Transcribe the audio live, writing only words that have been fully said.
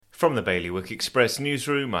From the Bailiwick Express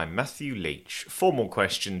newsroom, I'm Matthew Leach. Formal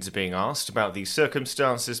questions are being asked about the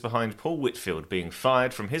circumstances behind Paul Whitfield being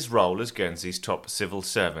fired from his role as Guernsey's top civil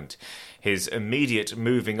servant. His immediate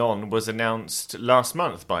moving on was announced last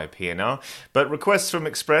month by PNR, but requests from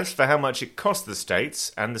Express for how much it cost the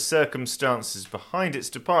States and the circumstances behind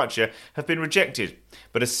its departure have been rejected.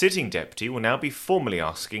 But a sitting deputy will now be formally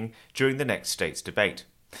asking during the next States debate.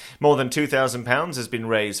 More than £2,000 has been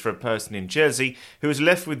raised for a person in Jersey who was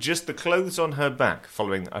left with just the clothes on her back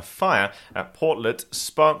following a fire at Portlet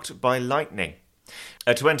sparked by lightning.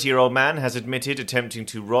 A 20-year-old man has admitted attempting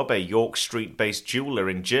to rob a York Street-based jeweller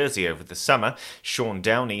in Jersey over the summer. Sean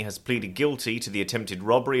Downey has pleaded guilty to the attempted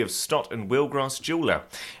robbery of Stott and Willgrass jeweller.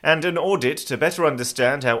 And an audit to better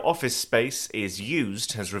understand how office space is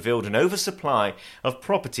used has revealed an oversupply of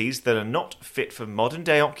properties that are not fit for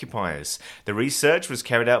modern-day occupiers. The research was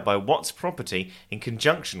carried out by Watts Property in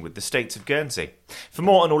conjunction with the States of Guernsey. For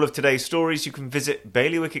more on all of today's stories, you can visit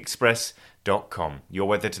bailiwickexpress.com. Your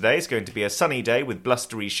weather today is going to be a sunny day with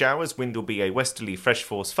blustery showers. Wind will be a westerly fresh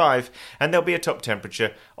force 5, and there'll be a top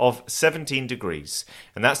temperature of 17 degrees.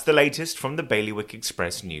 And that's the latest from the Bailiwick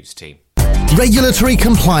Express news team. Regulatory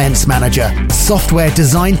Compliance Manager. Software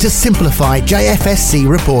designed to simplify JFSC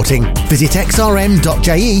reporting. Visit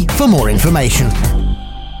xrm.je for more information.